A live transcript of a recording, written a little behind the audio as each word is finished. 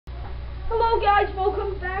Hello guys,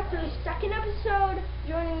 welcome back to the second episode.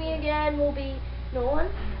 Joining me again will be Nolan.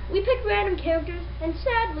 We picked random characters, and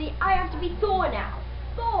sadly, I have to be Thor now.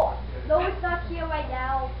 Thor! Nolan's not here right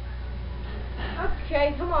now.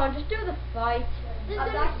 Okay, come on, just do the fight.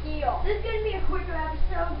 I'm not here. This is gonna be a quicker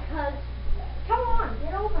episode, because... Come on,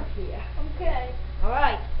 get over here. Okay.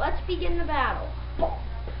 Alright, let's begin the battle.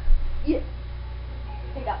 Yeah.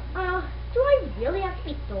 Pick up. Do I really have to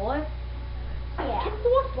be Thor? Yeah. Can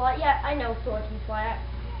Thor fly? Yeah, I know Thor can fly.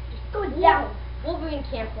 Just go down. Wolverine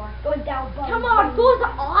can't fly. Go down, buddy. Come on, Thor's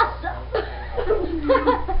awesome.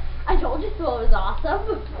 I told you Thor was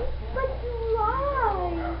awesome. But you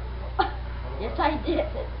lied. Yes, I did.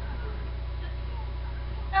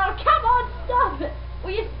 Oh, come on, stop it.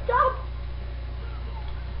 Will you stop?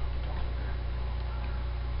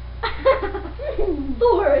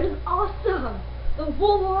 Thor is awesome. The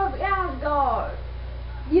Wolverine of Asgard.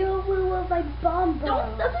 You were like Bomber.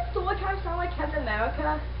 Doesn't Thor kind of sound like Captain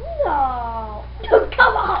America? No.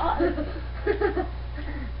 Come on.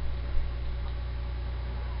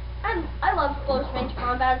 I love close range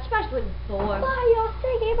combat, especially with Thor. Why you're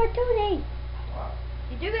saying opportunity?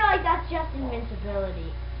 You do realize that's just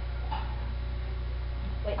invincibility.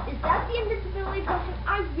 Wait, is that the invincibility potion?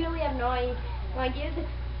 I really have no idea.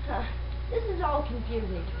 This is all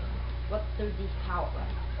confusing. What are these powers?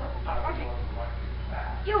 Okay.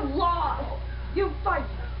 You lost! You fight!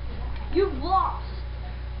 You lost!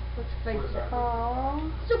 Let's face it.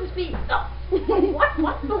 Aww. Super speed! Oh.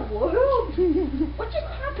 What in the world? What just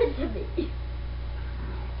happened to me?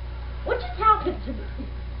 What just happened to me?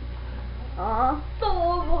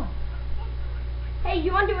 Thor! Hey,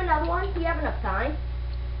 you wanna do another one? Do you have enough time?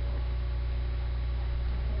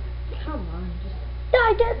 Come on, just...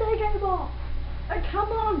 I get the game off!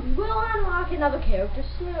 Come on, we will unlock another character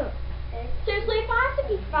soon. Seriously, if I have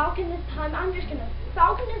to beat Falcon this time, I'm just gonna...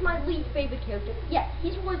 Falcon is my least favorite character. Yeah,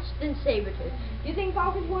 he's worse than Sabretooth. Do you think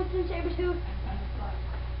Falcon's worse than Sabretooth?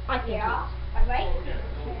 I think he is. Right?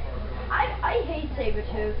 I hate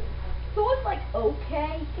Sabretooth. Thor's like,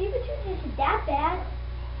 okay. Sabretooth isn't that bad.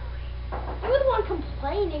 You were the one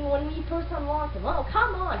complaining when we first unlocked him. Oh,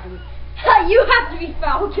 come on, dude. You have to be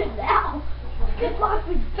Falcon now. Good luck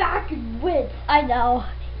with back and wins. I know.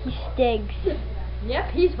 He stinks.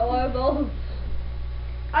 Yep, he's horrible.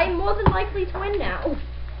 I'm more than likely to win now.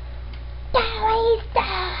 Dolly's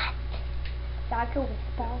that. Falcon was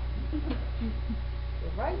spell.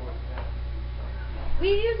 You're right. We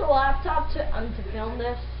use a laptop to film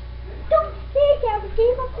this. Don't say that. We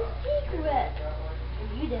gave up the secret.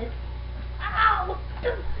 You did. Ow!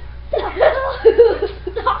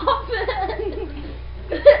 Stop it!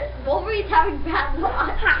 Wolverine's having bad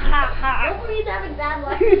luck. Wolverine's having bad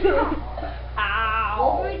luck. Ow.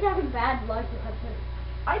 Wolverine's having bad luck.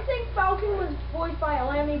 I think Falcon was voiced by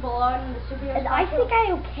Eleni Ballard in the superhero. And I think I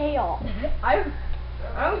am chaos. I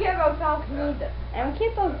don't care about Falcon either. I don't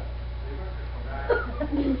care about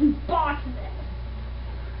Boss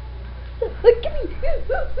Look at me.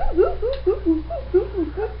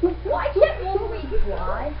 Why can't Wolverine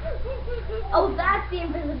fly? Oh, that's the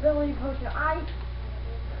invisibility potion.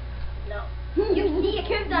 No. You see, you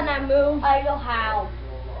could have done that move. I know how.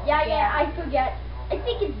 Yeah, I forget. I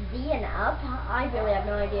think it's Z and up. I really have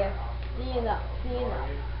no idea. See you up.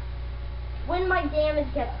 When my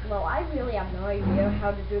damage gets low, I really have no idea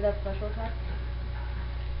how to do that special attack.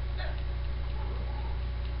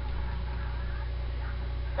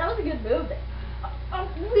 That was a good move there.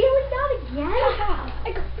 Really not again?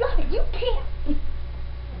 I can fly. You can't.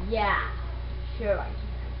 Yeah, sure I can.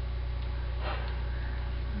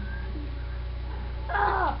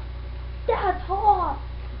 That's hard.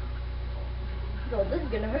 So this is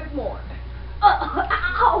gonna hurt more.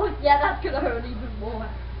 Ow! Yeah, that's gonna hurt even more.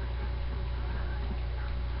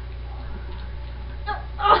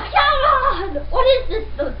 Oh, come on! What is this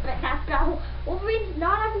so fast battle? Wolverine's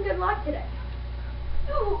not having good luck today.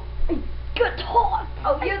 Oh, good talk.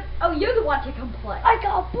 Oh, you're the one to complain. I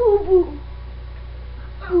got boo boo.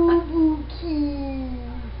 Boo boo keys.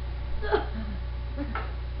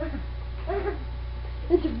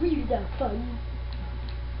 It's really not fun.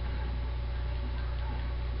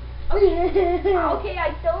 Okay,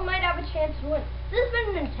 I still might have a chance to win. This has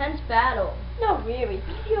been an intense battle. Not really.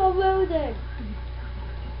 You're loading.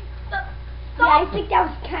 Yeah, I think that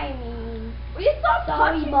was kind of mean. Will you stop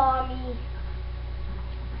Sorry, touching? Mommy.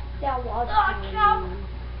 That was mean. Come.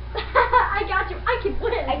 I got you. I can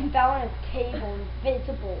win. I fell on a table,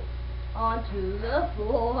 invisible. Onto the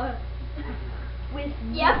floor. With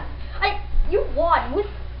Yep. You won. With.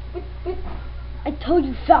 I told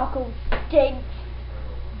you Falcon stinks.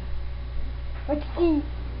 Let's see.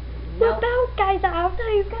 What about guys after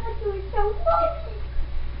you gotta do it so funny?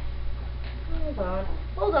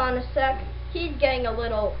 Hold on a sec. He's getting a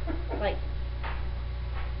little, like,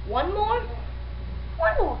 one more?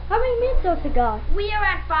 One more. How many minutes does it got? We are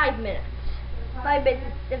at 5 minutes. 5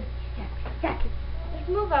 minutes. Seconds. Just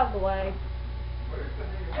move out of the way.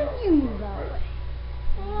 You move out of the way.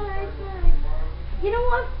 Alright, fine. You know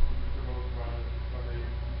what?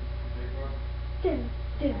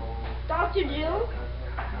 Dr. Doom?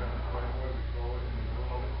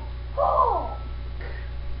 Oh!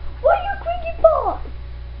 What are you cranky for?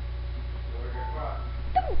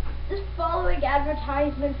 This following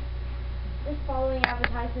advertisement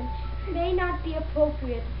may not be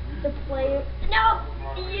appropriate. The player. No!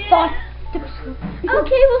 Yeah! Okay,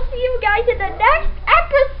 we'll see you guys in the next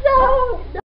episode!